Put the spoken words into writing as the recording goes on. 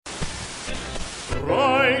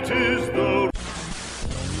Right is the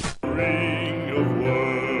ring of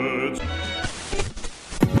words.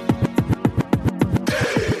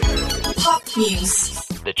 Pop Muse.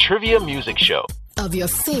 The Trivia Music Show. Of your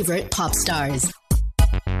favorite pop stars.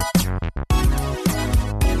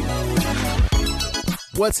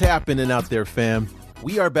 What's happening out there, fam?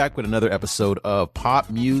 We are back with another episode of Pop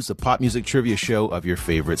Muse, the pop music trivia show of your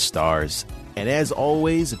favorite stars. And as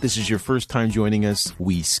always, if this is your first time joining us,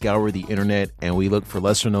 we scour the internet and we look for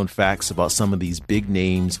lesser known facts about some of these big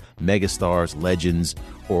names, megastars, legends,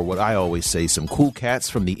 or what I always say, some cool cats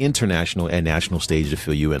from the international and national stage to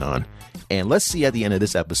fill you in on. And let's see at the end of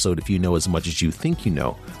this episode if you know as much as you think you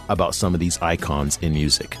know about some of these icons in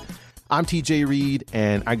music. I'm TJ Reed,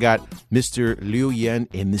 and I got Mr. Liu Yan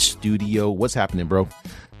in the studio. What's happening, bro?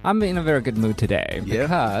 I'm in a very good mood today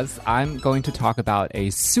because I'm going to talk about a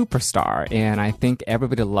superstar, and I think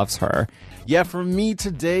everybody loves her. Yeah, for me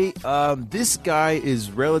today, this guy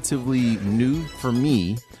is relatively new for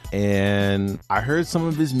me, and I heard some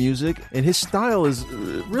of his music, and his style is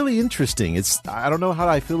really interesting. I don't know how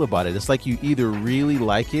I feel about it. It's like you either really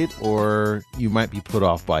like it or you might be put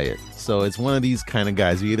off by it. So it's one of these kind of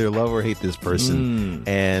guys. You either love or hate this person.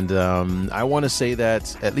 And I want to say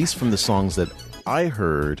that, at least from the songs that I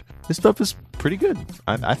heard, his stuff is pretty good.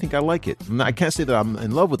 I think I like it. I can't say that I'm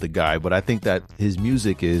in love with the guy, but I think that his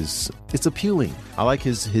music it's appealing. I like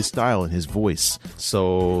his style and his voice.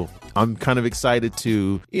 So I'm kind of excited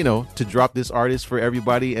to drop this artist for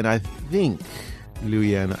everybody. And I think, Liu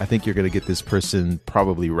Yan, I think you're going to get this person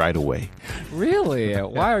probably right away. Really?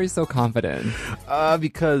 Why are you so confident?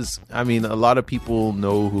 Because, a lot of people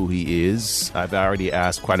know who he is. I've already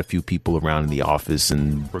asked quite a few people around in the office,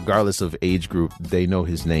 and regardless of age group, they know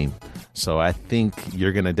his name. So I think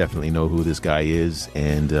you're going to definitely know who this guy is.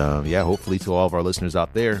 And hopefully to all of our listeners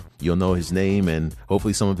out there, you'll know his name, and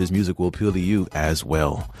hopefully some of his music will appeal to you as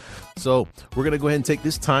well. So we're going to go ahead and take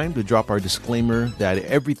this time to drop our disclaimer that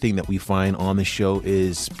everything that we find on the show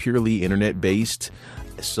is purely internet-based.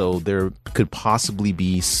 So there could possibly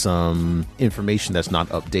be some information that's not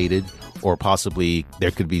updated, or possibly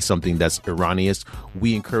there could be something that's erroneous.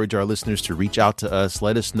 We encourage our listeners to reach out to us.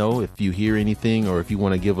 Let us know if you hear anything, or if you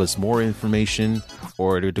want to give us more information,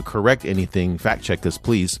 or to correct anything. Fact check us,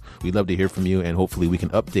 please. We'd love to hear from you, and hopefully we can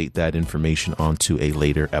update that information onto a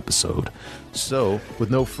later episode. So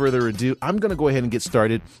with no further ado, I'm going to go ahead and get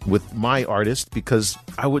started with my artist, because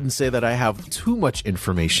I wouldn't say that I have too much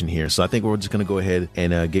information here. So I think we're just going to go ahead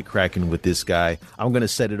and get cracking with this guy. I'm going to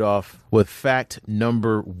set it off with fact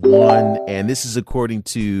number 1, and this is according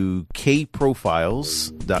to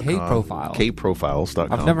kprofiles.com.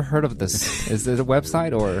 kprofiles.com. I've never heard of this. Is it a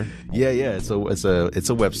website or? Yeah, it's a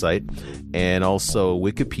website, and also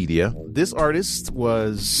Wikipedia. This artist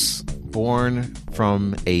was born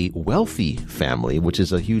from a wealthy family, which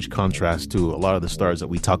is a huge contrast to a lot of the stars that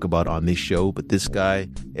we talk about on this show. But this guy,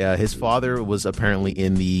 his father was apparently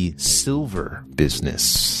in the silver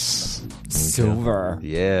business. Silver.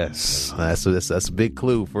 Yes. That's a big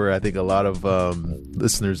clue for, I think, a lot of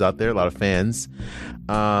listeners out there, a lot of fans.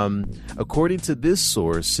 According to this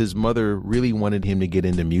source, his mother really wanted him to get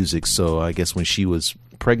into music. So I guess when she was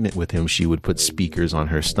pregnant with him, she would put speakers on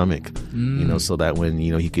her stomach, so that when,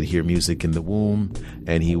 he could hear music in the womb,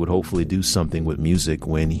 and he would hopefully do something with music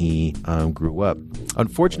when he grew up.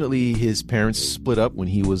 Unfortunately, his parents split up when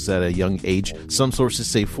he was at a young age. Some sources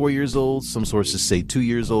say 4 years old, some sources say 2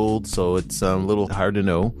 years old, so it's a little hard to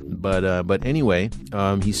know. But anyway,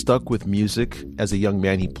 he stuck with music. As a young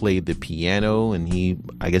man, he played the piano, and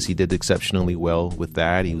I guess he did exceptionally well with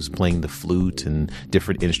that. He was playing the flute and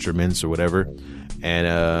different instruments or whatever.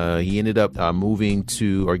 And he ended up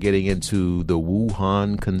getting into the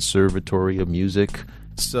Wuhan Conservatory of Music.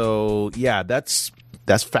 So, yeah, that's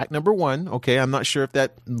fact number 1. Okay, I'm not sure if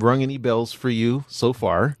that rung any bells for you so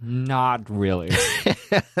far. Not really.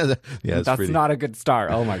 Yeah, that's not a good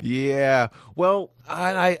start. Oh my God. Yeah. Well,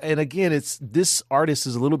 and again, this artist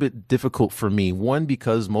is a little bit difficult for me. One,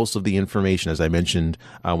 because most of the information, as I mentioned,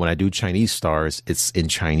 when I do Chinese stars, it's in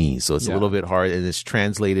Chinese, so it's a little bit hard, and it's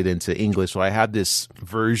translated into English. So I have this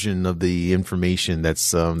version of the information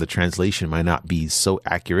that's the translation might not be so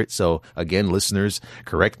accurate. So again, listeners,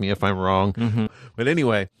 correct me if I'm wrong. Mm-hmm. But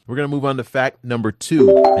anyway, we're gonna move on to fact number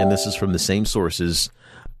 2, and this is from the same sources.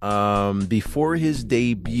 Before his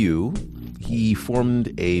debut, he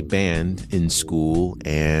formed a band in school,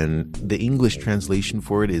 and the English translation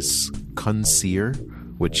for it is concert,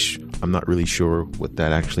 which I'm not really sure what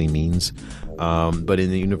that actually means. But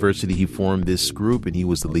in the university, he formed this group and he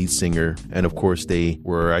was the lead singer. And of course, they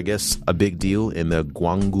were, I guess, a big deal in the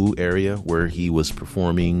Gwangju area where he was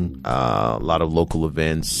performing a lot of local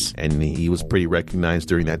events, and he was pretty recognized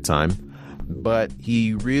during that time. But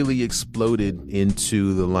he really exploded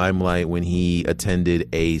into the limelight when he attended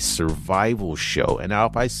a survival show. And now,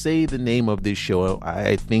 if I say the name of this show,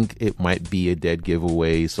 I think it might be a dead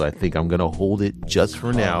giveaway. So I think I'm going to hold it just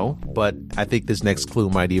for now. But I think this next clue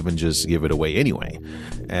might even just give it away anyway.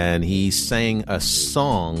 And he sang a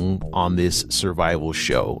song on this survival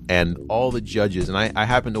show. And all the judges, and I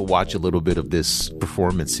happened to watch a little bit of this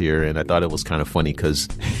performance here, and I thought it was kind of funny because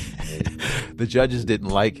the judges didn't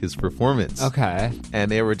like his performance. Okay. And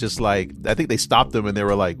they were just like, I think they stopped him and they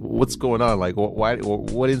were like, what's going on? Like, why?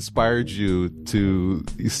 What inspired you to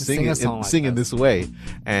sing in this way?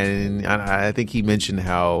 And I think he mentioned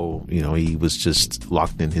how, he was just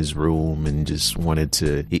locked in his room and just wanted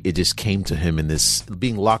to, it just came to him in this,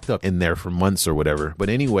 being locked up in there for months or whatever. But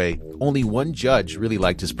anyway, only one judge really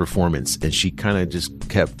liked his performance, and she kind of just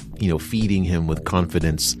kept, feeding him with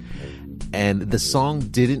confidence. And the song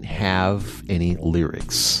didn't have any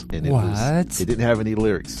lyrics. And it didn't have any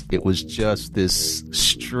lyrics. It was just this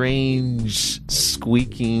strange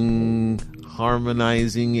squeaking,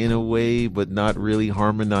 harmonizing in a way, but not really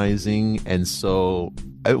harmonizing. And so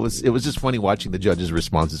it was just funny watching the judges'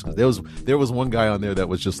 responses, because there was one guy on there that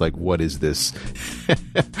was just like, what is this?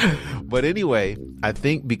 But anyway, I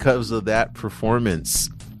think because of that performance,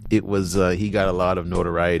 it was he got a lot of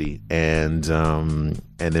notoriety, and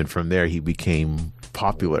then from there he became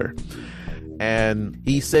popular. And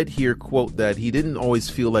he said here, quote, that he didn't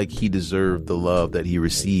always feel like he deserved the love that he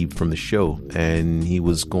received from the show, and he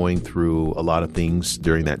was going through a lot of things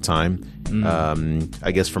during that time.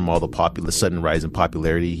 I guess from all the sudden rise in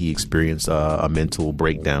popularity, he experienced a mental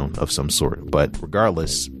breakdown of some sort. But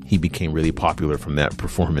regardless, he became really popular from that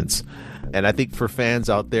performance. And I think for fans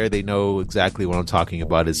out there, they know exactly what I'm talking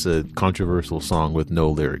about. It's a controversial song with no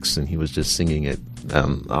lyrics, and he was just singing it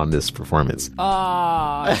on this performance.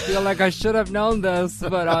 I feel like I should have known this,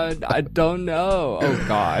 but I don't know. Oh,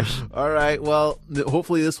 gosh. All right. Well,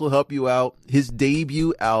 hopefully this will help you out. His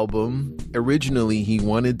debut album, originally, he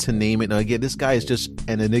wanted to name it. Now, again, this guy is just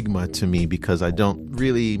an enigma to me because I don't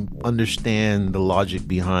really understand the logic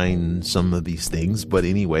behind some of these things. But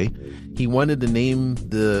anyway, he wanted to name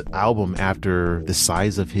the album after the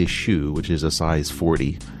size of his shoe, which is a size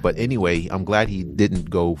 40. But anyway, I'm glad he didn't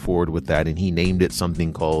go forward with that, and he named it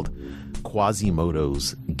something called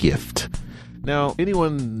Quasimodo's Gift. Now,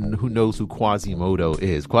 anyone who knows who Quasimodo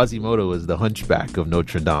is the Hunchback of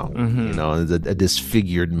Notre Dame. Is a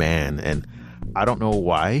disfigured man. And I don't know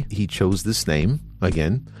why he chose this name.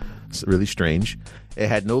 Again, it's really strange. It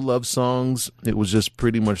had no love songs. It was just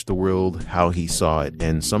pretty much the world how he saw it.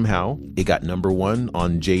 And somehow it got #1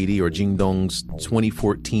 on JD or Jingdong's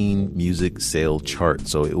 2014 music sale chart.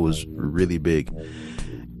 So it was really big.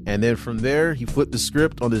 And then from there, he flipped the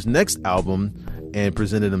script on his next album and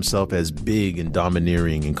presented himself as big and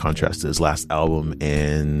domineering in contrast to his last album.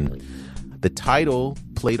 And the title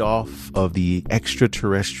played off of the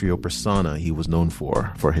extraterrestrial persona he was known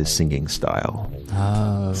for his singing style.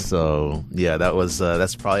 Oh. So, yeah,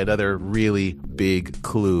 that's probably another really big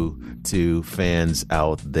clue to fans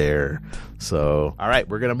out there. So, all right,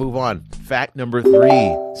 we're going to move on. Fact number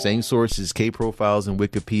 3, same sources, K-Profiles and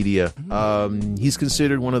Wikipedia. He's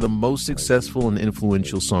considered one of the most successful and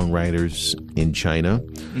influential songwriters in China.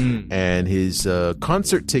 And his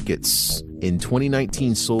concert tickets in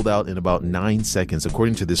 2019 sold out in about 9 seconds,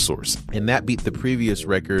 according to this source. And that beat the previous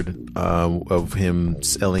record of him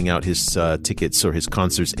selling out his tickets or his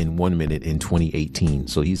concerts in 1 minute in 2018.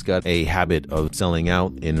 So he's got a habit of selling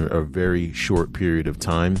out in a very short period of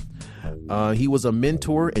time. He was a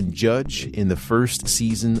mentor and judge in the first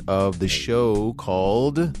season of the show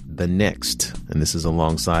called The Next. And this is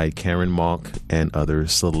alongside Karen Mok and other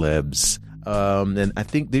celebs. And I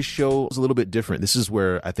think this show is a little bit different. This is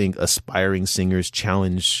where I think aspiring singers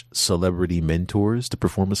challenge celebrity mentors to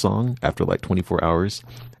perform a song after like 24 hours.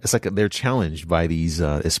 It's like they're challenged by these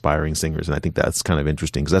aspiring singers. And I think that's kind of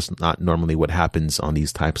interesting because that's not normally what happens on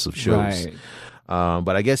these types of shows. Right.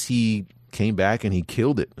 But I guess he came back and he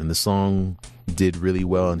killed it, and the song did really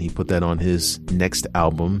well, and he put that on his next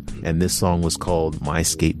album, and this song was called My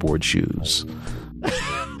Skateboard Shoes.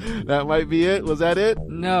 That might be it. Was that it?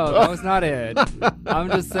 No, that was not it. I'm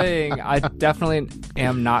just saying I definitely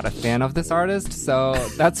am not a fan of this artist, so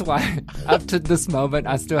that's why up to this moment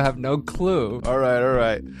I still have no clue. All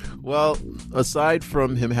right. Well, aside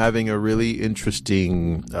from him having a really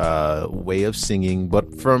interesting way of singing,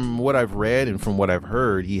 but from what I've read and from what I've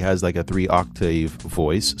heard, he has like a 3-octave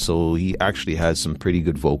voice, so he actually has some pretty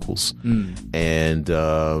good vocals. And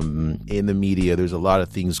in the media, there's a lot of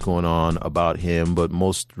things going on about him, but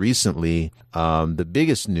most recently, the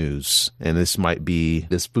biggest news, and this might be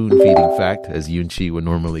the spoon-feeding fact, as Yoon-chi would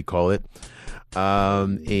normally call it,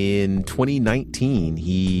 in 2019,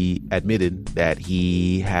 he admitted that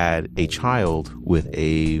he had a child with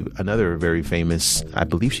another very famous, I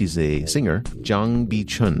believe she's a singer, Jang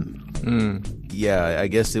Bi-chun. Yeah, I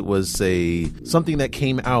guess it was something that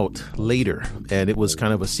came out later, and it was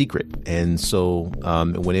kind of a secret. And so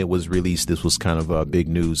when it was released, this was kind of big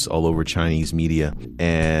news all over Chinese media.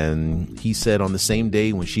 And he said on the same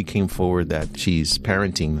day when she came forward that she's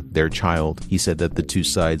parenting their child, he said that the two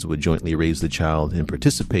sides would jointly raise the child and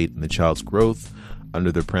participate in the child's growth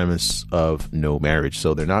under the premise of no marriage.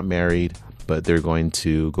 So they're not married, but they're going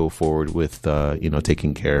to go forward with,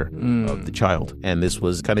 taking care of the child. And this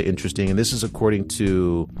was kind of interesting. And this is according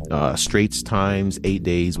to Straits Times, 8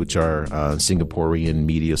 Days, which are Singaporean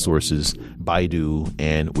media sources, Baidu,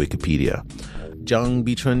 and Wikipedia. Jang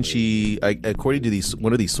Bi-chun, according to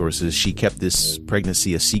one of these sources, she kept this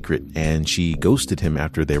pregnancy a secret, and she ghosted him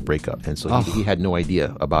after their breakup, and so he had no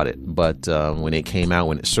idea about it. But when it came out,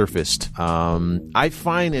 when it surfaced, I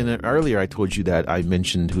find, and earlier I told you that I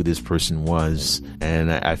mentioned who this person was,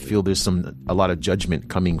 and I feel there's a lot of judgment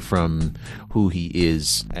coming from who he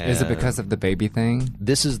is. Is it because of the baby thing?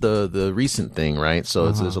 This is the recent thing, right?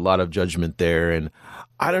 So there's a lot of judgment there, and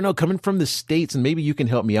I don't know, coming from the States, and maybe you can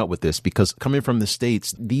help me out with this, because coming from the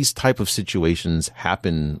States, these type of situations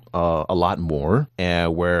happen a lot more.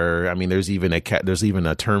 Where, I mean, there's even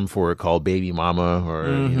a term for it called baby mama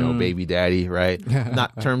or baby daddy, right?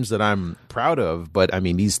 Not terms that I'm proud of, but I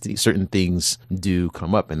mean, these certain things do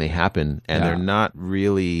come up and they happen, and they're not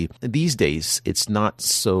really, these days, it's not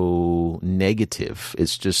so negative.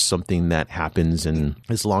 It's just something that happens, and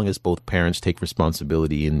as long as both parents take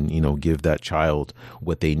responsibility and give that child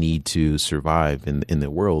what they need to survive in the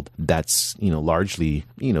world, that's largely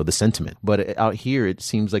the sentiment. But out here, it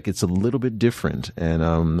seems like it's a little bit different, and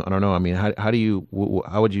I don't know. I mean,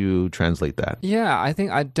 how would you translate that? Yeah, I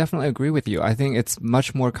think I definitely agree with you. I think it's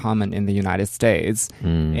much more common in the United States,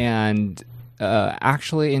 and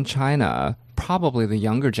actually in China, probably the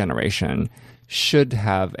younger generation should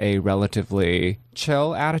have a relatively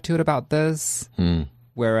chill attitude about this.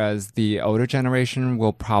 Whereas the older generation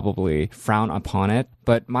will probably frown upon it.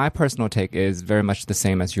 But my personal take is very much the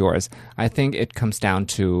same as yours. I think it comes down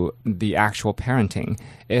to the actual parenting.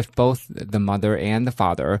 If both the mother and the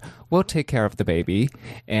father will take care of the baby,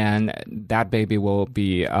 and that baby will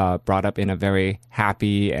be brought up in a very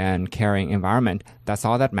happy and caring environment, that's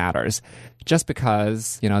all that matters. Just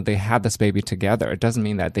because, they had this baby together, it doesn't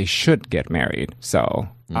mean that they should get married. So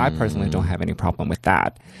I personally don't have any problem with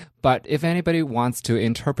that. But if anybody wants to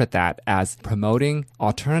interpret that as promoting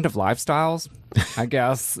alternative lifestyles, I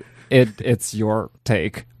guess it's your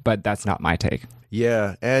take, but that's not my take.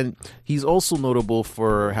 Yeah, and he's also notable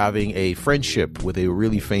for having a friendship with a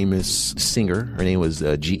really famous singer. Her name was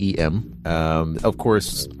GEM. Of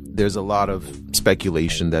course, there's a lot of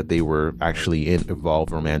speculation that they were actually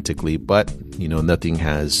involved romantically, but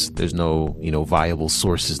there's no viable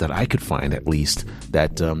sources that I could find, at least,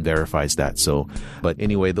 that verifies that. So, but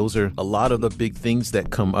anyway, those are a lot of the big things that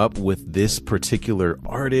come up with this particular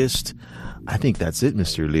artist. I think that's it,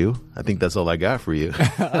 Mr. Liu. I think that's all I got for you.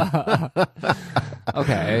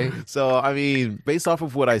 Okay. So, I mean, based off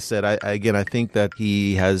of what I said, I think that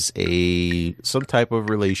he has some type of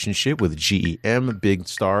relationship with GEM, a big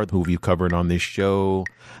star who we've covered on this show.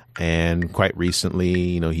 And quite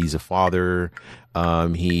recently, he's a father.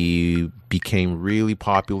 He became really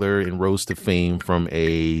popular and rose to fame from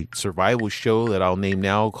a survival show that I'll name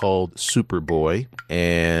now called Superboy.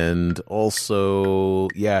 And also,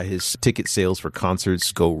 his ticket sales for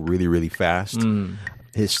concerts go really, really fast.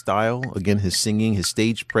 His style, again, his singing, his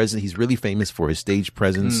stage presence. He's really famous for his stage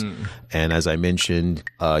presence. And as I mentioned,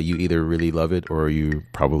 you either really love it or you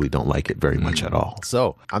probably don't like it very much at all.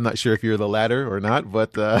 So I'm not sure if you're the latter or not,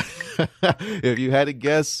 but if you had to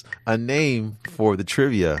guess a name for the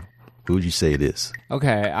trivia, Who would you say it is?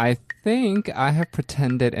 Okay, I think I have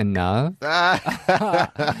pretended enough.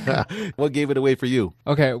 What gave it away for you?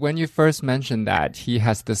 Okay, when you first mentioned that he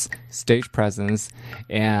has this stage presence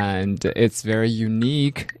and it's very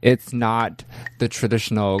unique, it's not the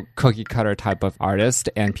traditional cookie cutter type of artist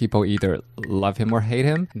and people either love him or hate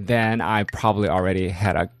him, then I probably already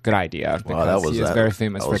had a good idea because he is very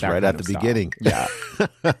famous for that right kind at of the style. beginning. Yeah.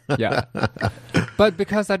 Yeah. But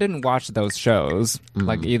because I didn't watch those shows,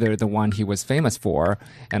 like either the one he was famous for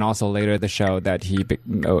and also later the show that he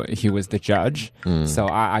was the judge, so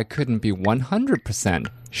I couldn't be 100%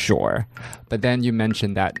 sure. But then you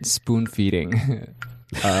mentioned that spoon feeding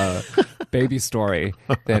baby story,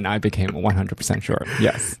 then I became 100% sure.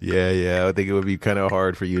 Yes. Yeah. I think it would be kind of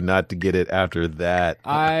hard for you not to get it after that.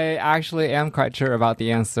 I actually am quite sure about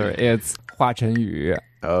the answer. It's Hua Chenyu.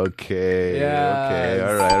 Okay. Yes. Okay.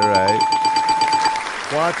 All right.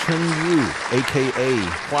 Hua Chenyu, a.k.a.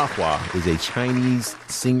 Hua Hua, is a Chinese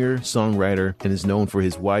singer, songwriter, and is known for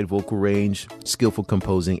his wide vocal range, skillful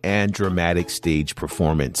composing, and dramatic stage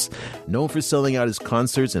performance. Known for selling out his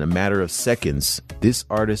concerts in a matter of seconds, this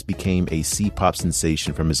artist became a C-pop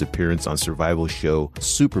sensation from his appearance on survival show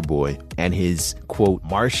Superboy and his, quote,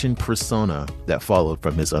 Martian persona that followed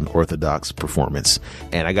from his unorthodox performance.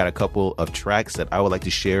 And I got a couple of tracks that I would like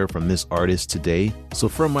to share from this artist today. So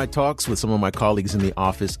from my talks with some of my colleagues in the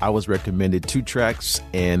office, I was recommended 2 tracks,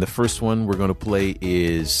 and the first one we're going to play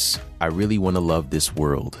is I Really Want to Love This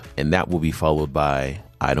World, and that will be followed by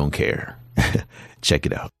I Don't Care. Check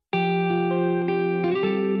it out.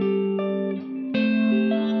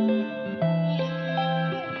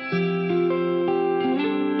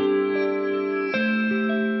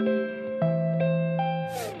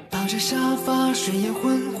抱着沙发，睡眼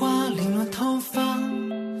昏花，凌乱头发，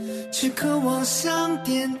却渴望像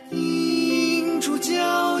电影主角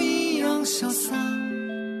一样潇洒。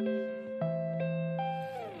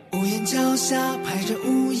屋檐脚下排着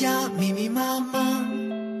乌鸦，密密麻麻，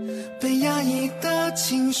被压抑的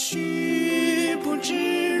情绪不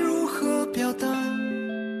知如何表达。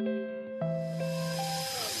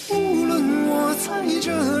无论我在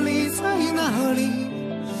这里，在哪里，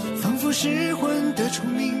仿佛失魂的虫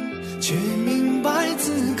鸣，却明白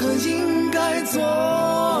此刻应该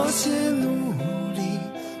做些努力。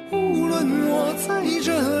无论我在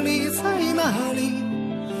这里，在哪里，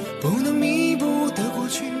不能弥补的过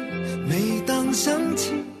去，每当想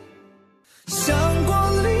起，想过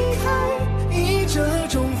离开，以这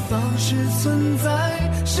种方式存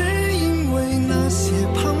在，是因为那些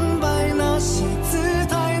旁白，那些姿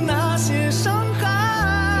态，那些伤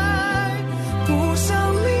害，不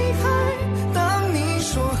想离开。当你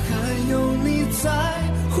说还有你在，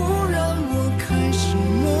忽然我开始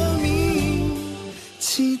莫名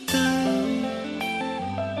期待。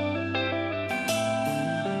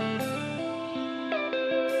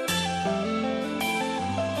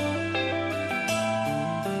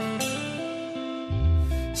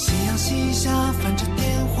夕阳西下，翻着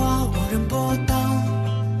电话，无人拨打，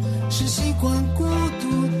是习惯孤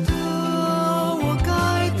独的我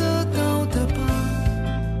该得到的吧。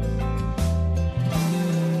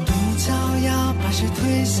独木桥呀，把谁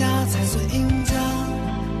推下才算赢家？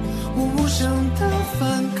我无声的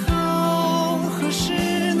反抗，何时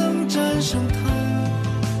能战胜它？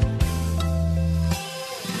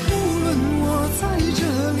无论我在这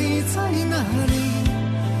里，在哪里，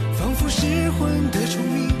仿佛失魂的虫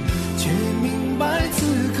鸣，却明白此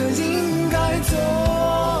刻应该做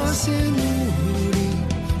些努力。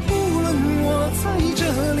无论我在这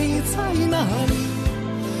里，在哪里，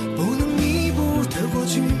不能弥补的过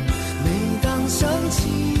去，每当想起，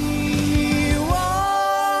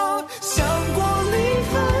我想过离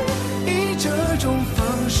开，以这种方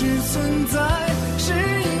式存在，是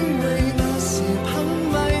因为那些旁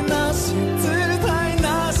白，那些姿态，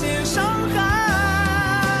那些伤害，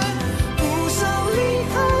不想离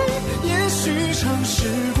开。也许尝试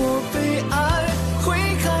过被爱，会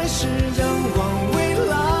开始仰望未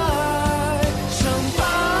来，伤疤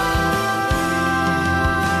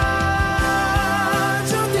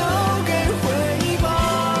就丢给回忆吧。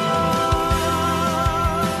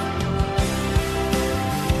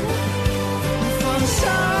放下，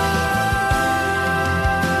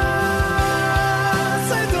才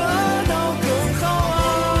得到更好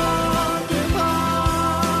啊！别怕，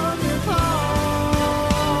别怕。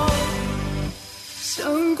想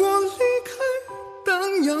过离开，当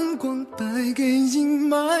阳光带给阴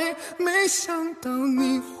霾，没想到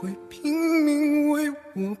你会拼命为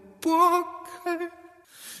我拨开。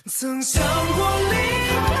曾想过离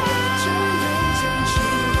开，只愿坚持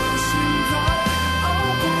到现在，熬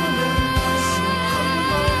过了那些旁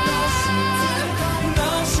白，那些姿态，那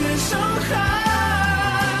些伤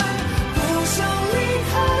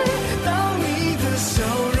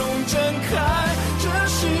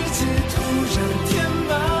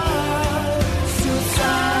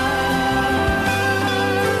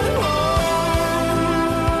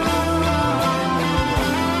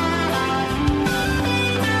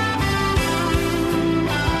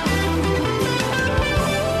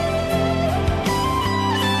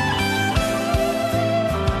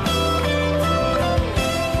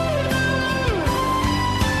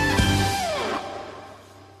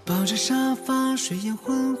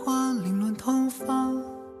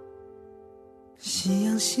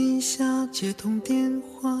心下接通电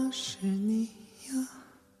话是你呀。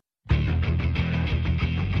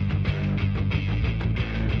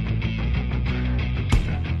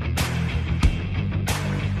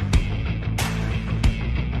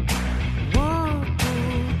我不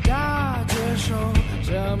大接受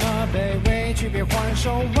这么被委屈别还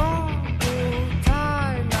手，我不太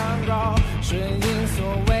难搞，顺应所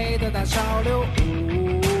谓的大潮流。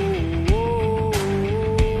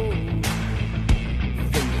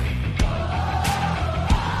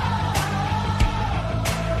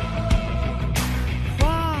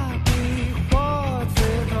画笔或刺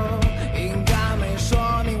头，应该没说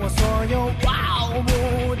明我所有，哇哦，不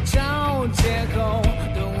找借口，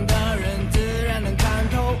懂的人自然能看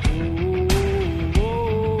透。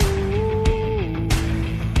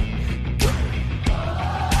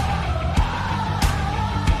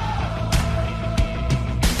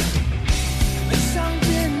没想辩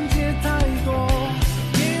解太多，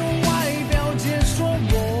别用外表解说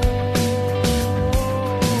我。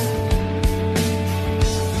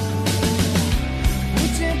不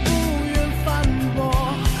解不愿反驳，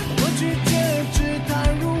我拒绝只谈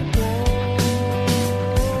如果。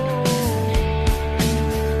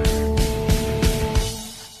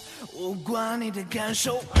我管你的感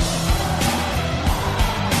受，我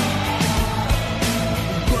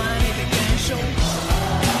管你的感受，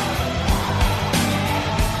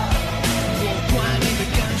我管你的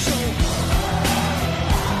感受，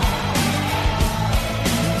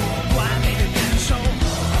我管你的感受。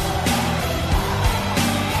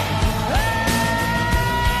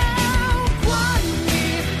管你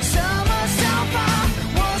什么想法，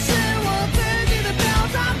我是我自己的表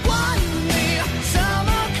达。管你什么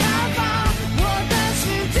看法，我的世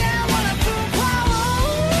界我来浮夸。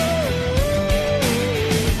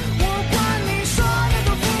我管你说的多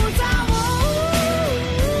复杂，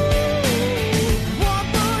我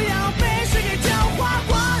不要被谁给教化。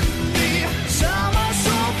管你什么说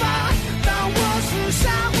法，当我是傻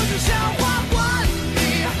或是笑话。管你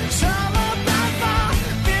什么办法，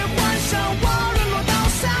别幻想我沦落到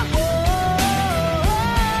沙漠。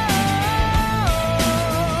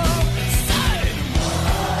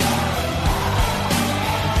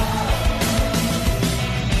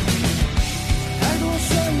太多选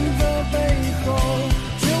择背后，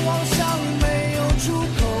绝望像没有出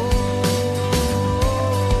口。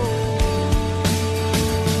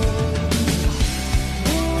不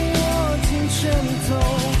用握紧拳头，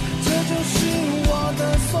这就是我的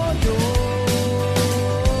所有。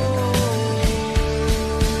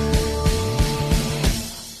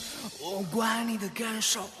我管你的感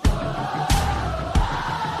受，我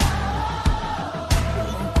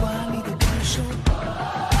管你的感受，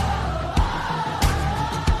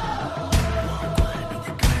我管你的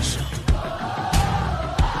感受，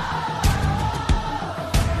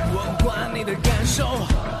我管你的感受。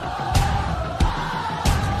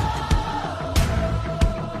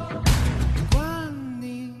管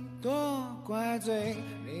你多怪罪，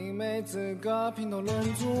你没资格评头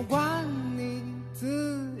论足。管你自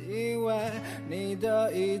以为你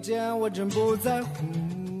的意见我真不在乎。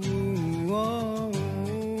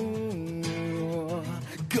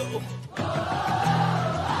Go。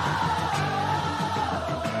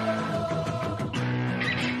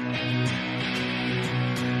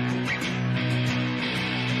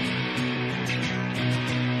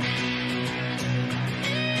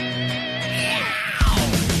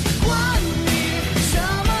管你什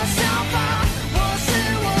么想法，我是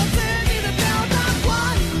我自己的表达。管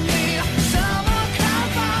你什么看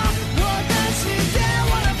法，我的世界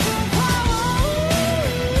我来浮夸。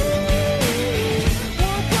我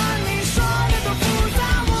管你说的多复杂，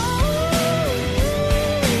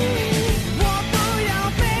我不要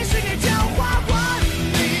被谁给教化。管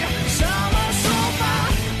你什么说法，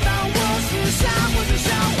当我是傻或是笑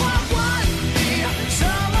话。管你什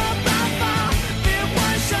么办法，别幻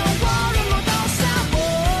想我沦落到沙漠。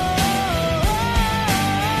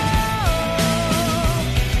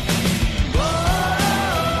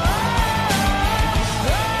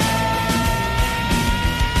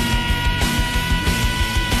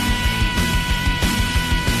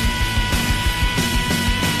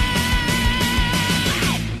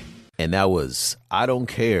And that was "I Don't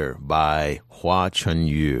Care" by Hua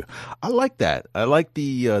Chunyu. I like that. I like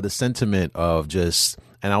the sentiment of just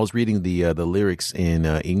And I was reading the lyrics in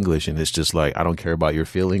English, and it's just like, I don't care about your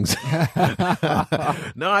feelings.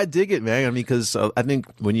 No, I dig it, man. I mean, because I think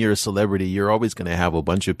when you're a celebrity, you're always going to have a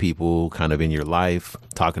bunch of people kind of in your life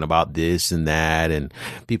talking about this and that, and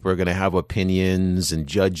people are going to have opinions and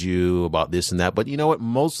judge you about this and that. But you know what?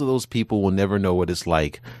 Most of those people will never know what it's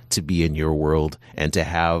like to be in your world and to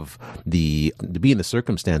be in the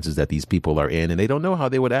circumstances that these people are in, and they don't know how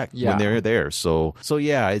they would act when they're there. So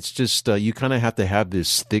yeah, it's just you kind of have to have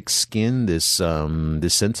this thick skin, this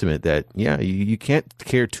sentiment that you can't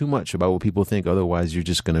care too much about what people think. Otherwise, you're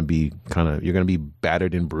just going to be you're going to be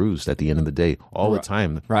battered and bruised at the end of the day all the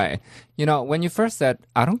time. Right. You know, when you first said,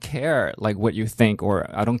 I don't care like what you think, or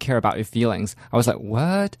I don't care about your feelings, I was like,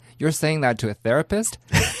 what? You're saying that to a therapist?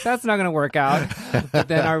 That's not going to work out. But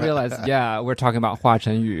then I realized, we're talking about Hua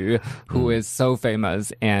Chenyu, who is so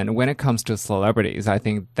famous. And when it comes to celebrities, I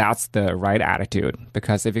think that's the right attitude.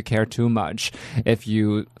 Because if you care too much, if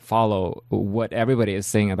you follow what everybody is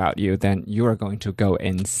saying about you, then you are going to go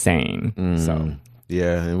insane. So...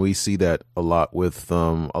 Yeah, and we see that a lot with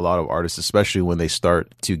a lot of artists, especially when they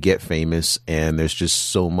start to get famous and there's just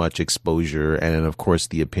so much exposure. And then, of course,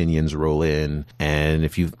 the opinions roll in. And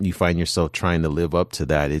if you find yourself trying to live up to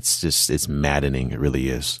that, it's maddening. It really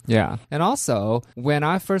is. Yeah. And also, when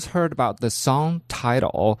I first heard about the song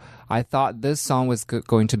title, I thought this song was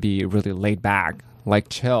going to be really laid back, like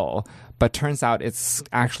chill. But turns out it's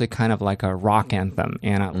actually kind of like a rock anthem,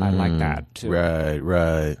 and I like that too.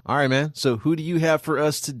 Right. All right, man. So who do you have for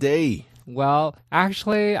us today? Well,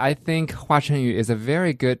 actually, I think Hua Chenyu is a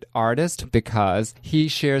very good artist because he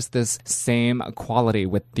shares this same quality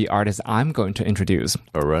with the artist I'm going to introduce.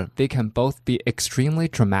 All right. They can both be extremely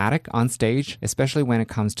dramatic on stage, especially when it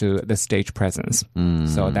comes to the stage presence.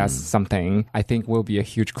 So that's something I think will be a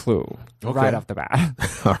huge clue right off the bat.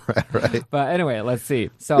 All right. But anyway, let's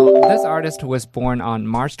see. So this artist was born on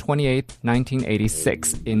March 28th,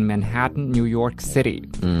 1986 in Manhattan, New York City.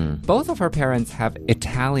 Both of her parents have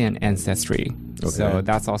Italian ancestry. So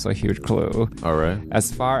that's also a huge clue. All right.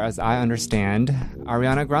 As far as I understand,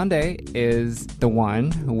 Ariana Grande is the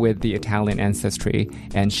one with the Italian ancestry,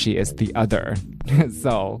 and she is the other.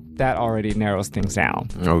 So that already narrows things down.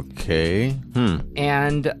 Okay.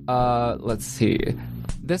 And let's see.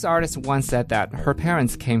 This artist once said that her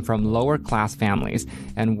parents came from lower class families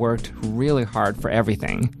and worked really hard for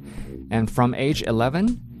everything. And from age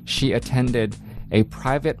 11, she attended a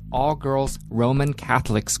private all-girls Roman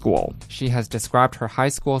Catholic school. She has described her high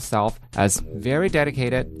school self as very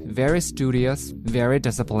dedicated, very studious, very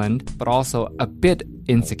disciplined, but also a bit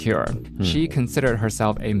insecure. She considered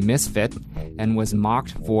herself a misfit and was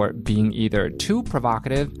mocked for being either too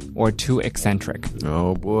provocative or too eccentric.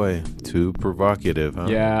 Oh boy, too provocative, huh?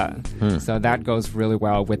 Yeah. So that goes really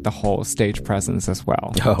well with the whole stage presence as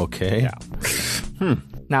well. Okay. Yeah.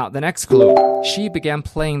 Now, the next clue. She began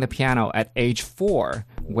playing the piano at age 4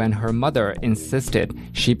 when her mother insisted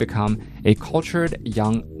she become a cultured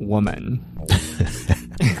young woman.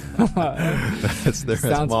 That's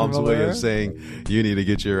mom's way of saying, you need to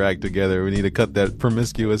get your act together. We need to cut that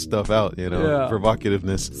promiscuous stuff out,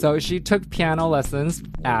 provocativeness. So she took piano lessons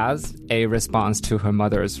as a response to her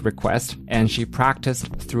mother's request, and she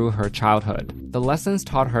practiced through her childhood. The lessons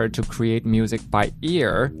taught her to create music by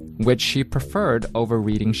ear, which she preferred over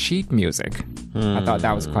reading sheet music. I thought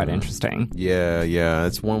that was quite interesting. Yeah,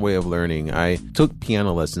 it's one way of learning. I took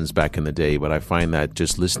piano lessons back in the day, but I find that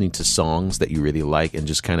just listening to songs that you really like and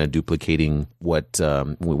just kind of duplicating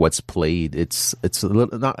what's played, it's a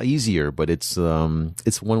little not easier, but it's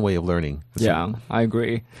one way of learning. Yeah, I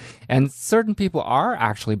agree. And certain people are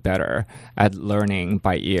actually better at learning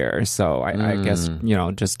by ear. So I guess,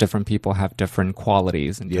 just different people have different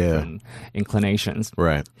qualities and different inclinations.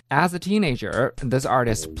 Right. As a teenager, this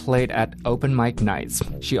artist played at open mic nights.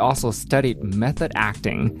 She also studied method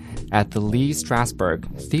acting at the Lee Strasberg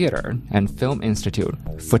Theater and Film Institute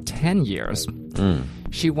for 10 years.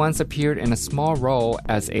 She once appeared in a small role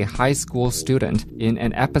as a high school student in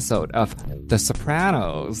an episode of The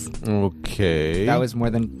Sopranos. Okay. That was more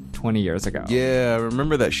than 20 years ago. Yeah, I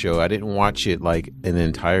remember that show. I didn't watch it like in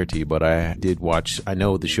entirety, but I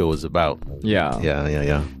know what the show was about.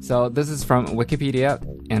 Yeah. So this is from Wikipedia,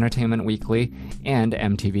 Entertainment Weekly, and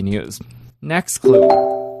MTV News. Next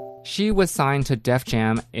clue. She was signed to Def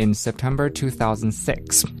Jam in September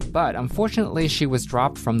 2006, but unfortunately she was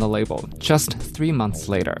dropped from the label just 3 months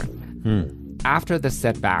later. After the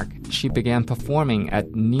setback, she began performing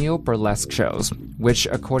at neo-burlesque shows, which,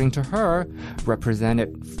 according to her,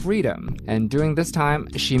 represented freedom. And during this time,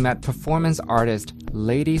 she met performance artist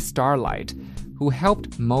Lady Starlight, who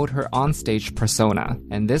helped mold her onstage persona.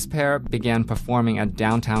 And this pair began performing at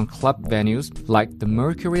downtown club venues like the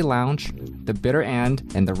Mercury Lounge, the Bitter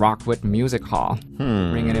End, and the Rockwood Music Hall.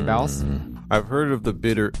 Ring any bells? I've heard of the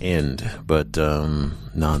Bitter End, but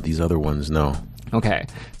no, these other ones, no. Okay,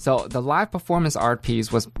 so the live performance art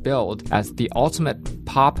piece was billed as the ultimate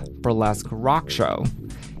pop burlesque rock show.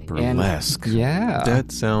 Burlesque. Yeah.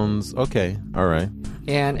 That sounds okay. All right.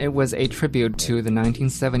 And it was a tribute to the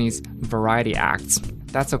 1970s variety acts.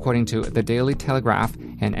 That's according to the Daily Telegraph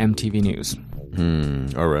and MTV News.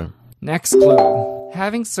 All right. Next clue.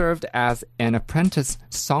 Having served as an apprentice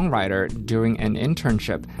songwriter during an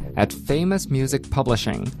internship at Famous Music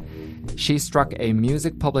Publishing, she struck a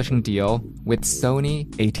music publishing deal with Sony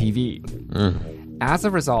ATV. As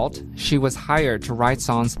a result, she was hired to write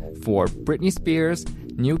songs for Britney Spears,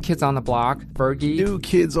 New Kids on the Block, Fergie. New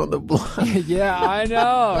Kids on the Block. Yeah, I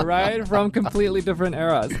know, right? From completely different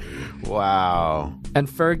eras. Wow. And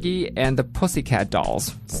Fergie and the Pussycat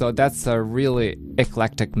Dolls. So that's a really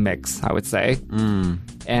eclectic mix, I would say.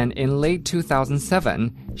 And in late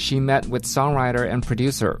 2007, she met with songwriter and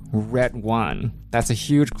producer Red One. That's a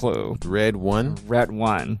huge clue. Red One? Red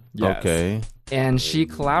One, yes. Okay. And she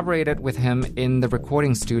collaborated with him in the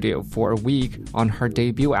recording studio for a week on her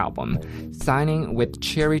debut album, signing with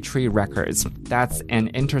Cherry Tree Records. That's an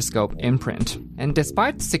Interscope imprint. And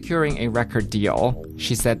despite securing a record deal,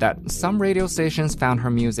 she said that some radio stations found her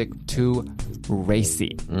music too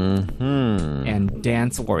racy and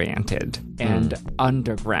dance-oriented and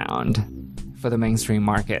underground for the mainstream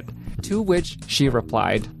market. To which she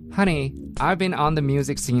replied, "Honey, I've been on the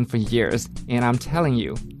music scene for years, and I'm telling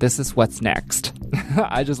you, this is what's next."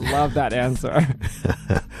 I just love that answer.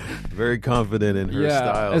 Very confident in her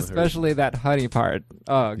style. Especially that honey part.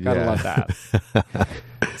 Oh, gotta love that.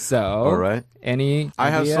 So, all right. Any I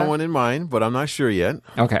have idea? someone in mind, but I'm not sure yet.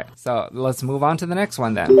 Okay, so let's move on to the next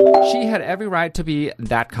one then. She had every right to be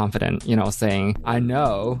that confident, saying, "I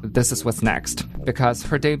know this is what's next," because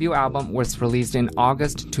her debut album was released in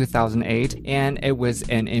August 2008, and it was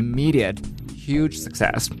an immediate huge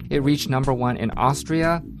success. It reached #1 in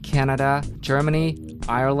Austria, Canada, Germany,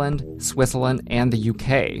 Ireland, Switzerland, and the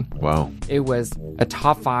UK. Wow. It was a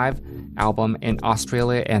top 5 album in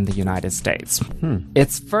Australia and the United States.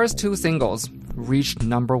 Its first 2 singles reached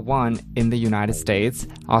 #1 in the United States,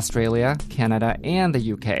 Australia, Canada, and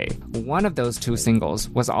the UK. One of those 2 singles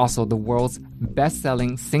was also the world's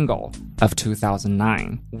best-selling single of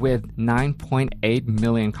 2009, with 9.8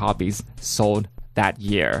 million copies sold that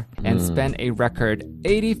year, and spent a record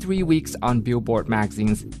 83 weeks on Billboard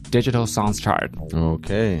magazine's digital songs chart.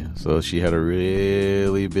 Okay, so she had a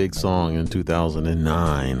really big song in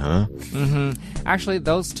 2009, huh? Actually,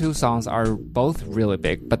 those 2 songs are both really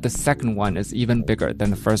big, but the second one is even bigger than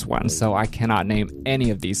the first one, so I cannot name any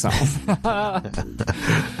of these songs. All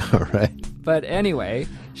right. But anyway,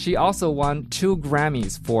 she also won 2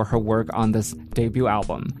 Grammys for her work on this debut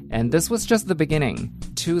album. And this was just the beginning.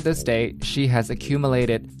 To this day, she has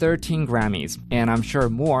accumulated 13 Grammys, and I'm sure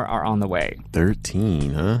more are on the way.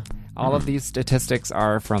 13, huh? All of these statistics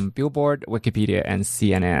are from Billboard, Wikipedia, and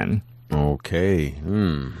CNN. Okay.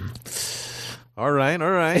 All right.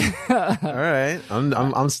 All right.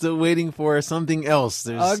 I'm still waiting for something else.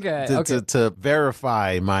 To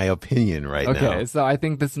verify my opinion right now. Okay, so I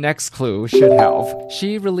think this next clue should help.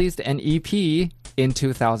 She released an EP in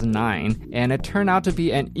 2009, and it turned out to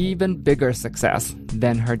be an even bigger success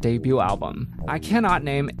than her debut album. I cannot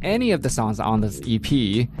name any of the songs on this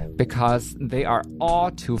EP because they are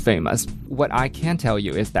all too famous. What I can tell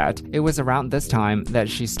you is that it was around this time that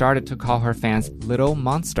she started to call her fans Little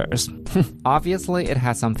Monsters. Obviously, it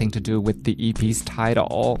has something to do with the EP's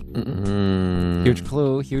title. Huge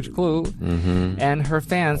clue. And her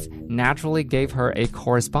fans naturally gave her a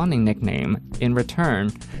corresponding nickname. In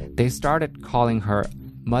return, they started calling her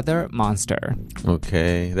Mother Monster.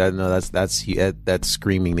 Okay, that's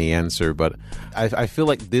screaming the answer. But I feel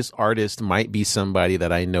like this artist might be somebody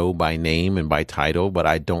that I know by name and by title, but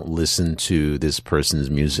I don't listen to this person's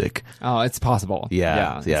music. Oh, it's possible.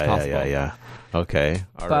 Yeah. Okay,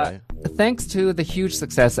 all right. But thanks to the huge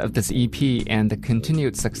success of this EP and the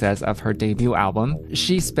continued success of her debut album,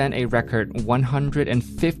 she spent a record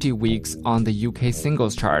 150 weeks on the UK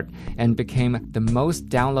singles chart and became the most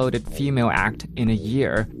downloaded female act in a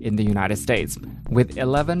year in the United States, with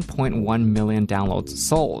 11.1 million downloads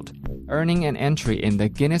sold, earning an entry in the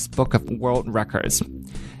Guinness Book of World Records.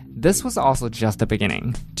 This was also just the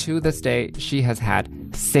beginning. To this day, she has had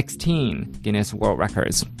 16 Guinness World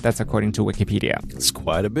Records. That's according to Wikipedia. It's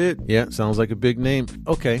quite a bit. Yeah, sounds like a big name.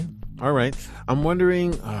 Okay, all right. I'm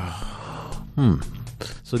wondering,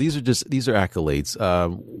 So these are accolades.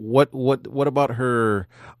 What about her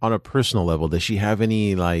on a personal level? Does she have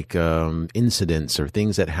any like incidents or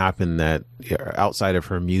things that happen that are outside of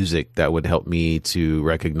her music that would help me to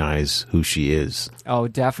recognize who she is? Oh,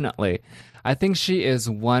 definitely. I think she is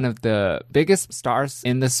one of the biggest stars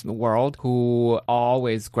in this world who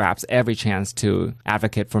always grabs every chance to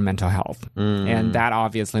advocate for mental health. And that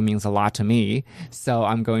obviously means a lot to me. So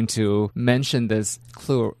I'm going to mention this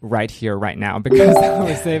clue right here, right now, because I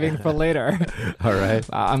was saving for later. All right.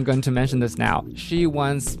 I'm going to mention this now. She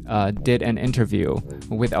once did an interview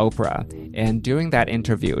with Oprah. And during that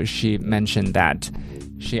interview, she mentioned that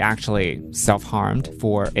she actually self-harmed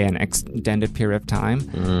for an extended period of time.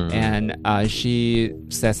 And she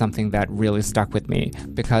said something that really stuck with me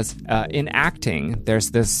because in acting,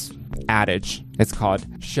 there's this adage. It's called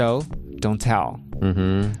show, don't tell.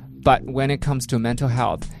 But when it comes to mental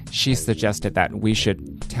health, she suggested that we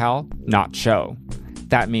should tell, not show.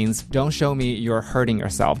 That means don't show me you're hurting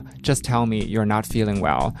yourself. Just tell me you're not feeling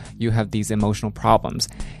well. You have these emotional problems.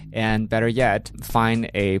 And better yet,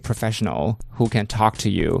 find a professional who can talk to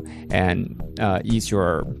you and ease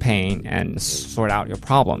your pain and sort out your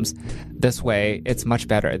problems. This way, it's much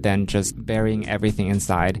better than just burying everything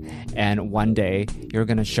inside. And one day, you're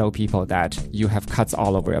going to show people that you have cuts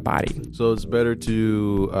all over your body. So it's better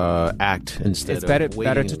to act instead It's of better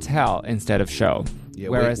waiting. to tell instead of show. Yeah,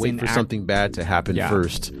 Whereas wait for something bad to happen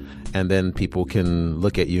first, and then people can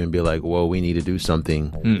look at you and be like, "Well, we need to do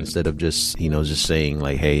something," instead of just just saying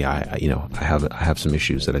like, "Hey, I have some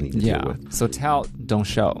issues that I need to deal with." So tell, don't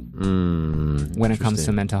show when it comes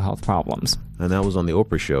to mental health problems. And that was on the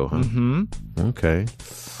Oprah show, huh? Okay.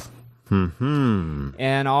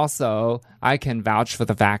 And also, I can vouch for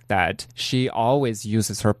the fact that she always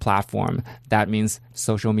uses her platform. That means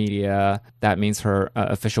social media, that means her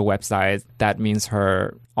official website, that means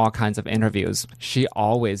her all kinds of interviews. She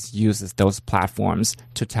always uses those platforms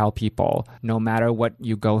to tell people, no matter what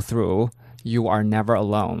you go through, you are never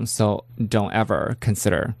alone. So don't ever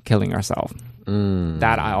consider killing yourself.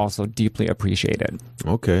 That I also deeply appreciated.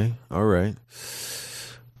 Okay. All right.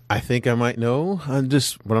 I think I might know.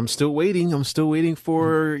 But I'm still waiting. I'm still waiting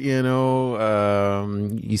for, you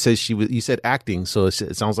said acting. So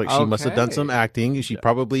it sounds like she must have done some acting. She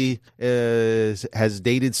probably has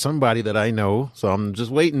dated somebody that I know. So I'm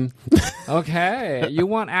just waiting. Okay, you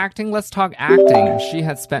want acting? Let's talk acting. She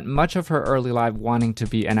had spent much of her early life wanting to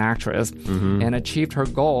be an actress and achieved her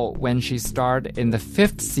goal when she starred in the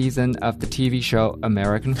 5th season of the TV show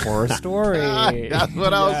American Horror Story. That's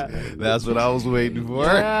what I was waiting for.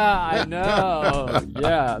 Yeah, I know.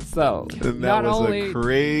 Yeah, so And not that was only a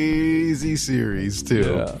crazy series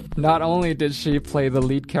too. not only did she play the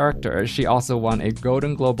lead character, she also won a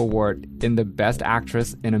Golden Globe Award in the Best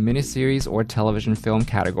Actress in a Miniseries or Television Film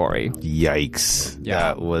category. Yikes.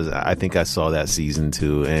 Yeah. I think I saw that season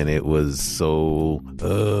too, and it was so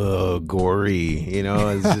gory.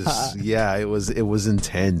 It's just it was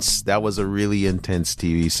intense. That was a really intense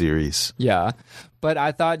TV series. Yeah. But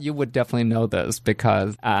I thought you would definitely know this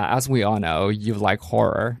because, as we all know, you like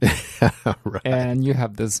horror. Right. And you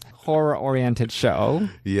have this horror-oriented show,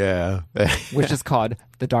 Yeah. which is called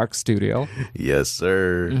The Dark Studio. Yes,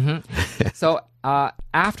 sir. So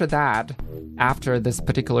after that, after this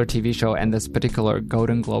particular TV show and this particular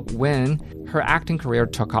Golden Globe win, her acting career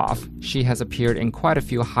took off. She has appeared in quite a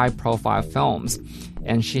few high-profile films,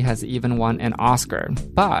 and she has even won an Oscar.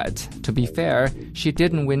 But, to be fair, she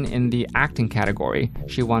didn't win in the acting category.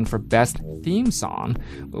 She won for Best Theme Song,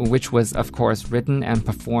 which was, of course, written and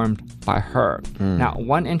performed by her. Now,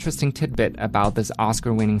 one interesting tidbit about this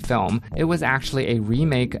Oscar-winning film, it was actually a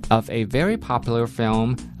remake of a very popular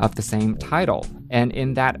film of the same title. And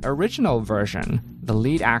in that original version, the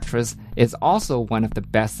lead actress is also one of the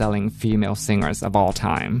best-selling female singers of all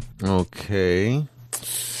time. Okay.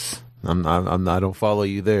 I don't follow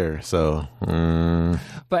you there, so.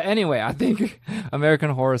 But anyway, I think American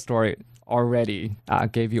Horror Story already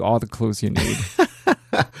gave you all the clues you need.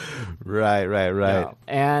 Right. Yeah.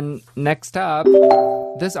 And next up,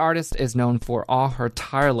 this artist is known for all her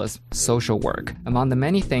tireless social work. Among the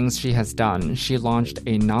many things she has done, she launched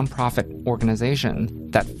a nonprofit organization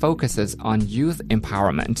that focuses on youth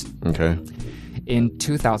empowerment. Okay. In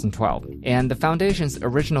 2012. And the foundation's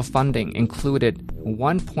original funding included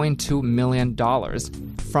 $1.2 million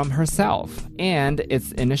from herself. And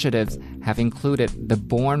its initiatives have included the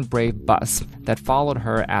Born Brave bus that followed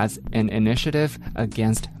her as an initiative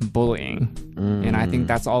against bullying. And I think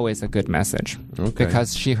that's always a good message. Okay.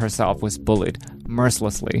 Because she herself was bullied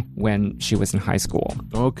mercilessly when she was in high school.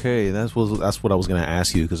 Okay, that's what I was going to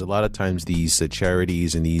ask you, because a lot of times these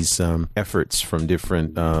charities and these efforts from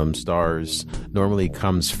different stars normally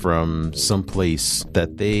comes from some place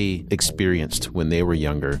that they experienced when they were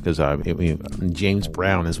younger. Because James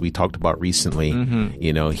Brown, as we talked about recently,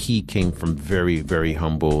 he came from very, very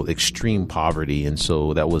humble, extreme poverty, and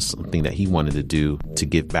so that was something that he wanted to do to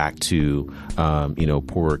give back to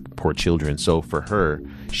poor children. So for her,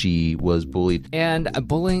 she was bullied. And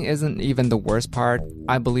bullying isn't even the worst part.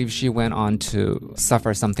 I believe she went on to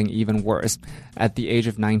suffer something even worse. At the age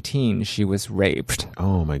of 19, she was raped.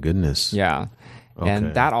 Oh my goodness. Yeah. Okay.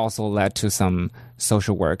 And that also led to some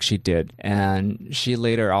social work she did. And she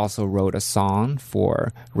later also wrote a song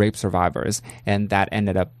for rape survivors. And that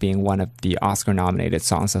ended up being one of the Oscar-nominated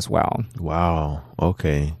songs as well. Wow.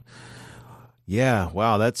 Okay. Yeah,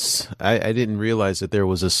 wow, I didn't realize that there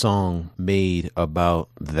was a song made about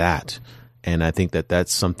that. And I think that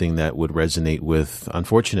that's something that would resonate with,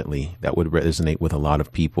 unfortunately, that would resonate with a lot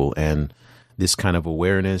of people. And this kind of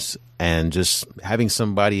awareness and just having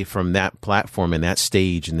somebody from that platform and that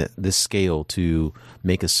stage and this scale to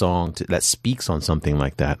make a song that speaks on something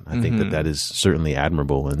like that. I think that is certainly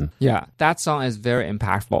admirable. And yeah, that song is very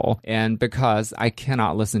impactful. And because I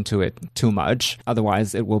cannot listen to it too much,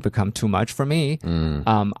 otherwise it will become too much for me.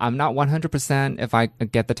 I'm not 100% if I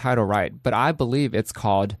get the title right, but I believe it's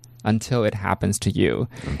called Until It Happens to You.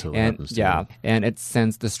 And it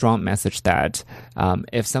sends the strong message that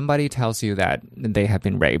if somebody tells you that they have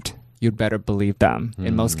been raped, you'd better believe them.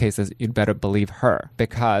 In most cases, you'd better believe her.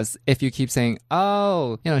 Because if you keep saying,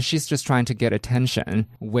 oh, she's just trying to get attention,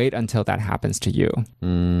 wait until that happens to you.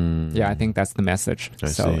 Yeah, I think that's the message. I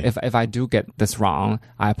So see. if I do get this wrong,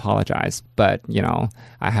 I apologize. But,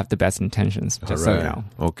 I have the best intentions, just so you know.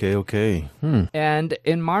 Okay. And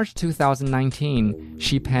in March 2019,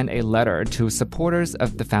 she penned a letter to supporters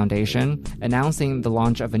of the foundation announcing the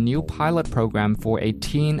launch of a new pilot program for a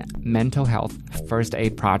teen mental health first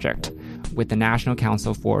aid project with the National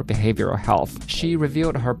Council for Behavioral Health. She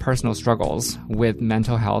revealed her personal struggles with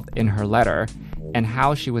mental health in her letter and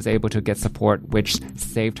how she was able to get support which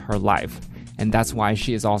saved her life. And that's why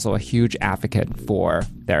she is also a huge advocate for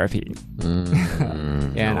therapy.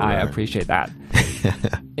 And I appreciate that.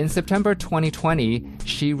 In September 2020,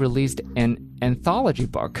 she released an anthology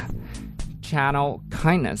book, Channel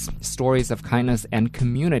Kindness, Stories of Kindness and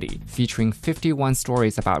Community, featuring 51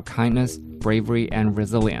 stories about kindness, bravery, and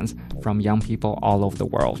resilience from young people all over the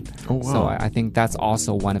world. Oh, wow. So I think that's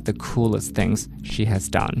also one of the coolest things she has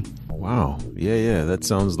done. Wow. Yeah. That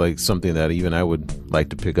sounds like something that even I would like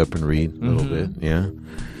to pick up and read a little bit. Yeah.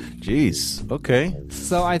 Jeez. Okay.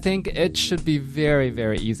 So I think it should be very,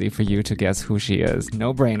 very easy for you to guess who she is.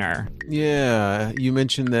 No brainer. Yeah. You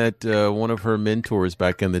mentioned that one of her mentors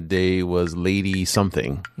back in the day was Lady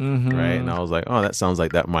something, right? And I was like, oh, that sounds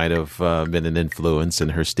like that might have been an influence in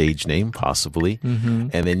her stage name, possibly.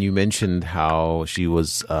 And then you mentioned how she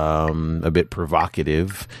was a bit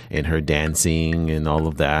provocative in her dancing and all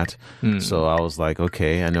of that. So I was like,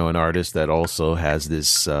 okay, I know an artist that also has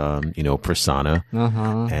this, persona.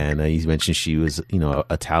 And you mentioned she was,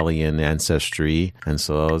 Italian ancestry. And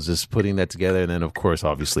so I was just putting that together. And then, of course,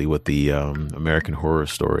 obviously with the American Horror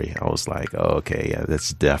Story, I was like, oh, okay, yeah,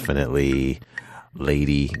 that's definitely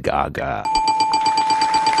Lady Gaga.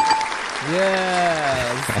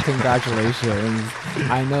 Yes! Congratulations.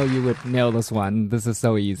 I know you would nail this one. This is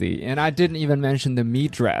so easy. And I didn't even mention the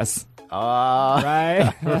meat dress.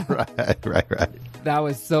 Right? Right. That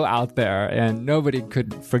was so out there, and nobody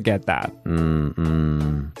could forget that.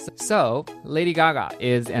 So, Lady Gaga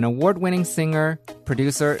is an award-winning singer,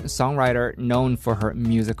 producer, songwriter known for her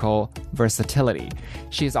musical versatility.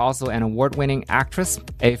 She's also an award-winning actress,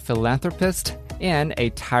 a philanthropist, and a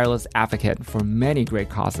tireless advocate for many great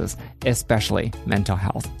causes, especially mental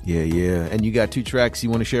health. Yeah. And you got 2 tracks you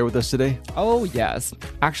want to share with us today? Oh, yes.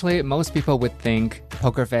 Actually, most people would think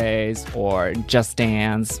Poker Face or Just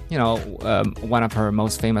Dance, one of her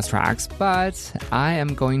most famous tracks, but I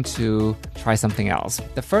am going to try something else.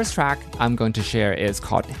 The first track I'm going to share is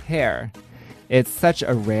called Hair. It's such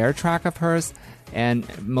a rare track of hers, and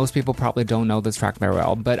most people probably don't know this track very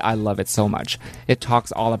well, but I love it so much. It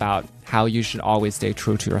talks all about how you should always stay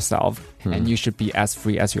true to yourself and you should be as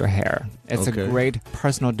free as your hair. It's a great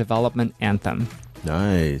personal development anthem.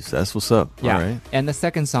 Nice. That's what's up. Yeah. All right. And the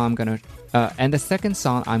second song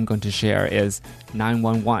I'm going to share is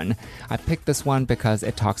 911. I picked this one because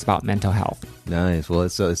it talks about mental health. Nice. Well,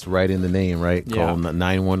 it's right in the name, right? Yeah. Called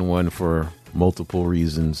 911 for multiple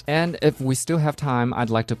reasons. And if we still have time, I'd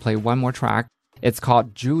like to play one more track. It's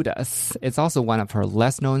called Judas. It's also one of her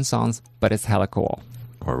less known songs, but it's hella cool.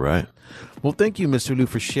 All right. Well, thank you, Mr. Liu,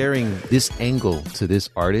 for sharing this angle to this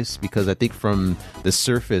artist, because I think from the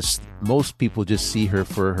surface, most people just see her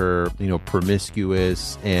for her,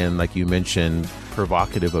 promiscuous and, like you mentioned,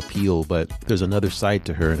 provocative appeal. But there's another side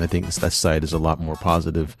to her, and I think that side is a lot more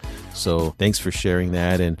positive. So thanks for sharing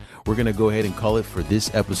that. And we're going to go ahead and call it for this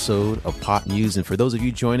episode of Pop News. And for those of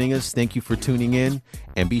you joining us, thank you for tuning in.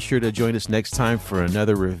 And be sure to join us next time for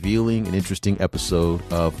another revealing and interesting episode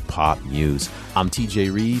of Pop News. I'm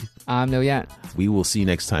TJ Reed. I'm No Yan. We will see you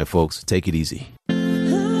next time, folks. Take it easy.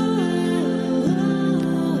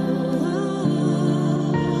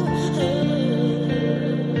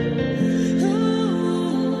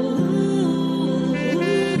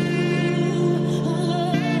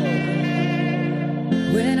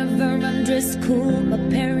 Whenever I'm dressed cool, my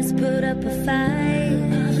parents put up a fight.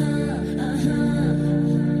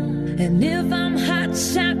 And if I'm hot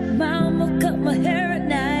shot, mama cut my hair at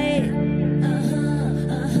night.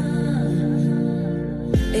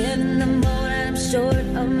 In the morning, I'm short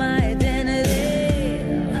of my identity.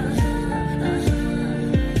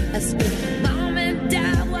 I spit mom and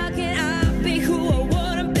dad, why can't I be who I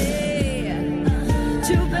wanna be?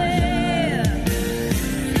 Too bad.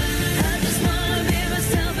 I just wanna be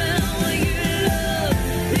myself, and I want you to love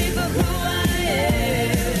me for who I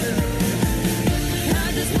am.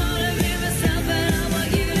 I just wanna be myself, and I want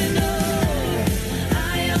you to know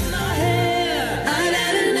I am my hair. I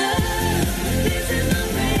let it know this is my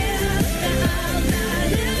prayer, that I'll die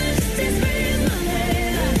living just as free as my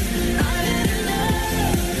hair. I let it know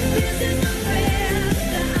this is my prayer,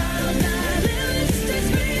 that I'll die living just as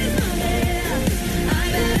free as my hair. I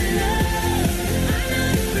let it know I'm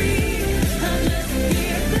not free, I'm just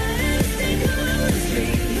here plastic on the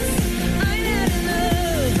streets. I let it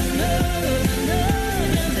know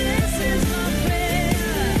this is my prayer.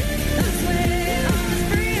 I swear I'm as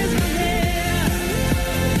free as my hair.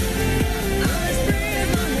 I'm as free as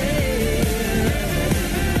my hair.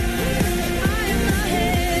 I am my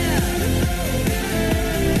hair.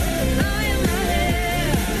 I am my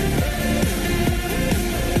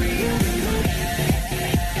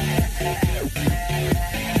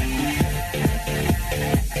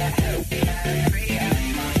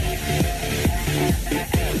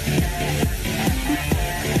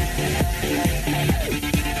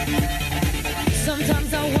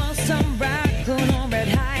Sometimes I want some rock on red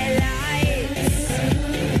highlights,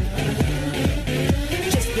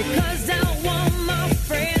 just because I want my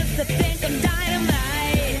friends to think I'm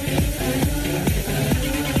dynamite.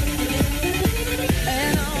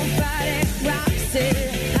 And on Friday, Roxy,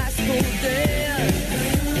 high school girls,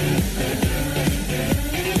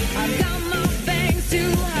 I've got my bangs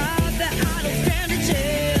too high that I don't stand a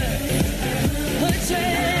chance.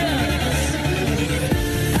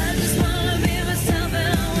 I just wanna be myself, and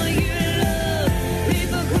I want you to love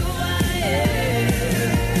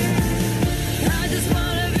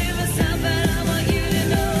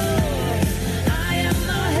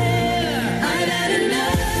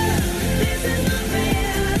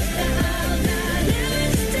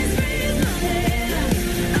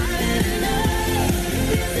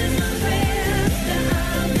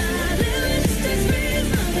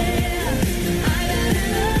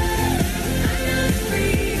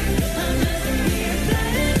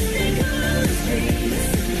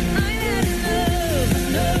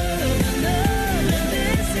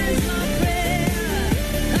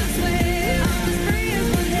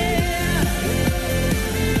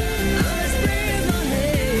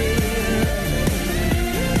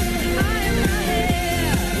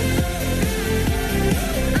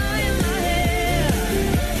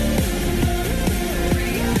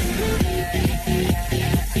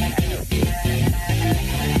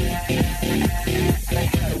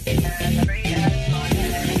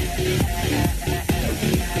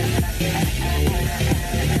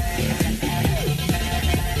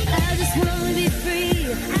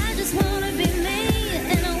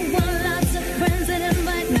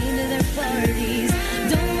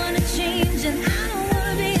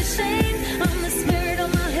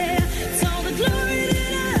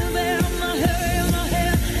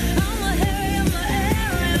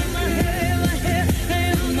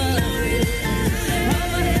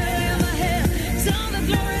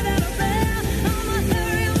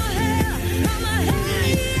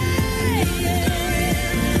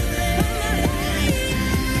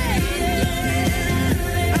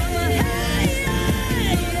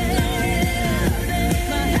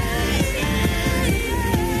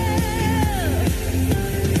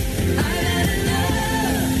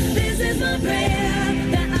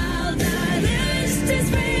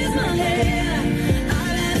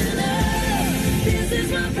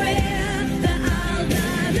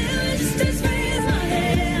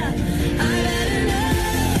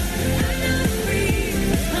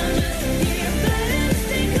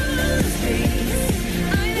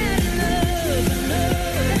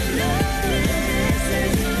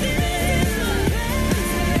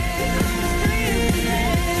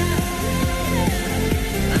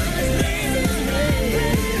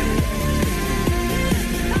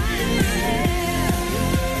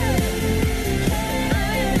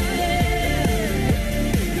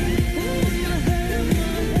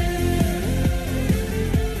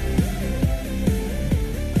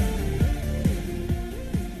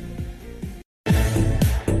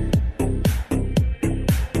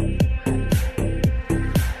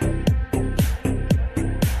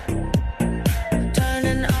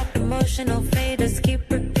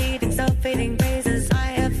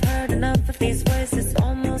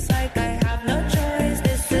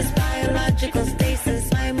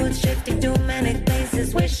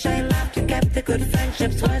the good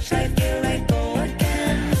friendships. Watch life feel like go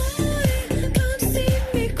again. Come see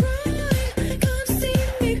me cry. Come see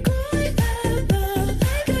me cry ever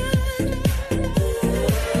again.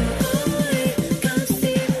 Come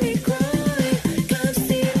see me cry. Come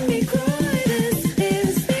see me cry. This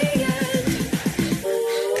is the end.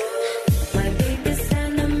 My biggest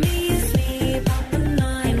enemy is me. Papa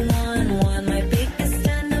 911. My biggest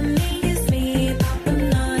enemy is me. Papa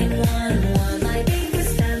 911. My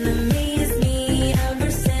biggest enemy is me.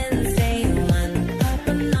 Ever since day one.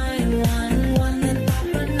 Papa 911 and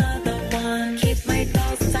Papa another one. Keep my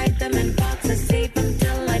dolls tight, them in boxes, safe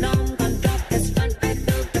until I don't conduct this front I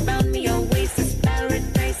built around me. Always this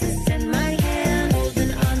paradise is in my hand.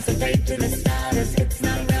 Holding on so tight to the status. It's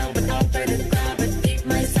not real, but I'll try to grab it. Keep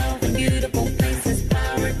myself in beautiful places.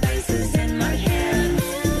 Paradise is in my hand.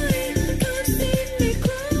 Come see me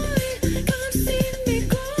cry. Come see me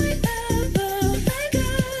cry ever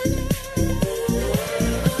again.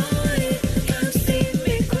 Come see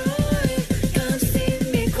me cry. Come see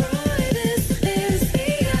me cry. This is the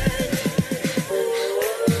end.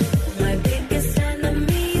 My biggest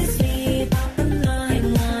enemy is me. Papa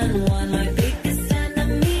 911. My biggest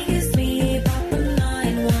enemy is me. Papa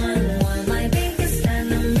 911. My biggest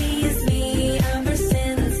enemy is me. Ever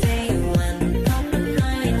since day one. Papa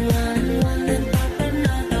 911 and Papa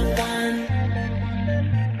another one.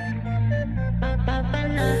 Papa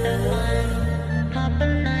another one. Papa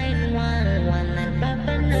 911 and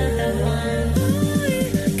Papa another one.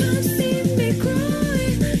 Come see me cry.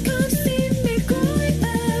 Come see me cry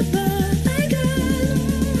ever again.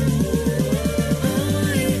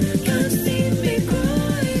 Come see me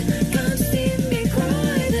cry. Come see me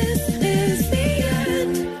cry. This is the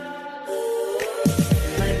end.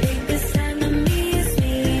 My biggest enemy is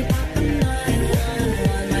me. Papa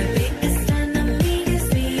 911. My biggest enemy is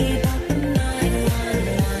me. Papa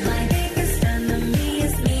 911. My biggest enemy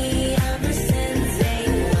is me. Ever since day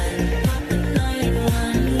one. Papa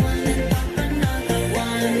 911 and Papa another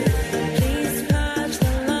one. Please patch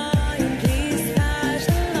the line. Please patch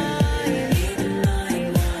the line.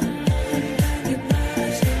 911. Can you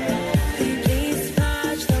patch the line? Please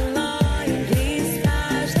patch the line. Please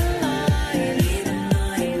patch the line.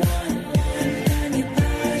 911. Can you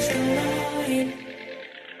patch the line?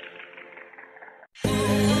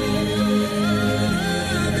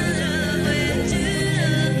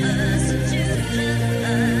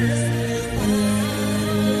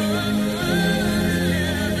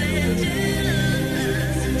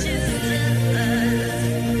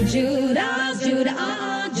 Judas,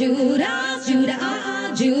 Judas, Judas,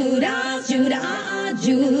 Judas, Judas, Judas,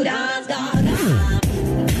 Judas, God.